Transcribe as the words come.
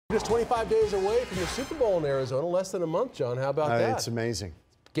Just 25 days away from the Super Bowl in Arizona, less than a month, John. How about that? It's amazing.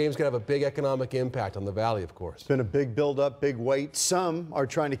 Game's going to have a big economic impact on the Valley, of course. It's been a big build-up, big wait. Some are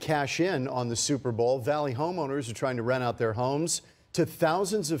trying to cash in on the Super Bowl. Valley homeowners are trying to rent out their homes to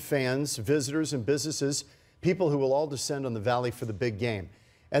thousands of fans, visitors, and businesses, people who will all descend on the Valley for the big game.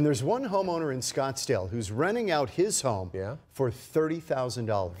 And there's one homeowner in Scottsdale who's renting out his home for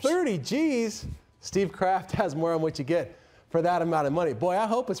 $30,000. 30, geez. Steve Kraft has more on what you get for that amount of money. Boy, I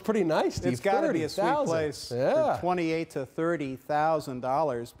hope it's pretty nice, Steve. It's got to be a sweet place for $28,000 to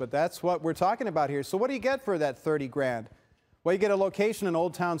 $30,000, but that's what we're talking about here. So what do you get for that 30 grand? Well, you get a location in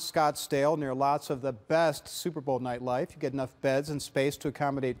Old Town Scottsdale near lots of the best Super Bowl nightlife. You get enough beds and space to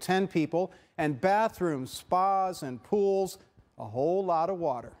accommodate 10 people, and bathrooms, spas, and pools, a whole lot of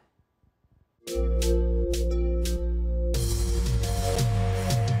water.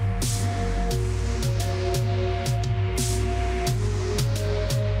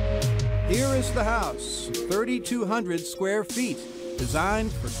 Here is the house, 3,200 square feet,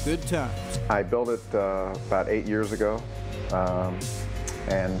 designed for good times. I built it about 8 years ago,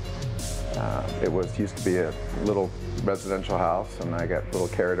 and it used to be a little residential house, and I got a little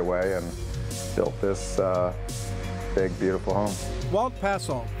carried away and built this big, beautiful home. Walt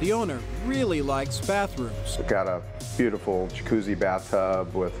Passolt, the owner, really likes bathrooms. We've got a beautiful jacuzzi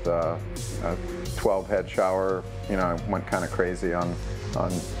bathtub with a 12-head shower. You know, I went kind of crazy on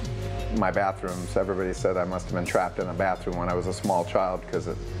my bathrooms. Everybody said I must have been trapped in a bathroom when I was a small child, because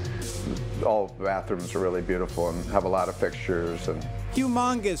all the bathrooms are really beautiful and have a lot of fixtures. And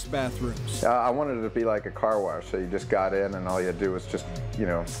humongous bathrooms. I wanted it to be like a car wash, so you just got in and all you do is just, you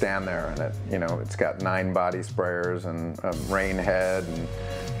know, stand there, and it's got 9 body sprayers and a rain head, and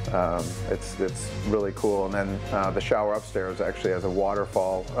it's really cool. And then the shower upstairs actually has a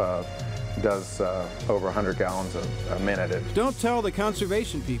waterfall. Does over 100 gallons a minute. Don't tell the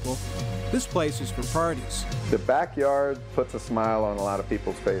conservation people. This place is for parties. The backyard puts a smile on a lot of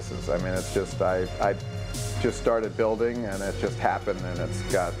people's faces. I mean, it's just, I just started building, and it just happened, and it's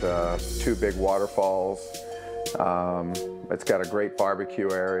got 2 big waterfalls. It's got a great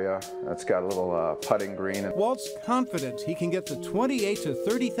barbecue area. It's got a little putting green. Walt's confident he can get the $28,000 to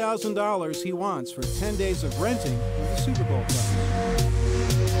 $30,000 he wants for 10 days of renting with the Super Bowl price.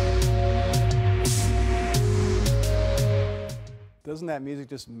 Doesn't that music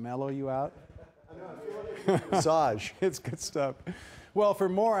just mellow you out? Massage. It's good stuff. Well, for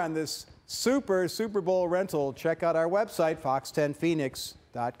more on this Super Bowl rental, check out our website,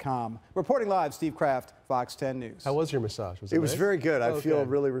 fox10phoenix.com. Reporting live, Steve Kraft, Fox 10 News. How was your massage? It was very good. I feel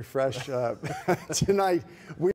really refreshed tonight.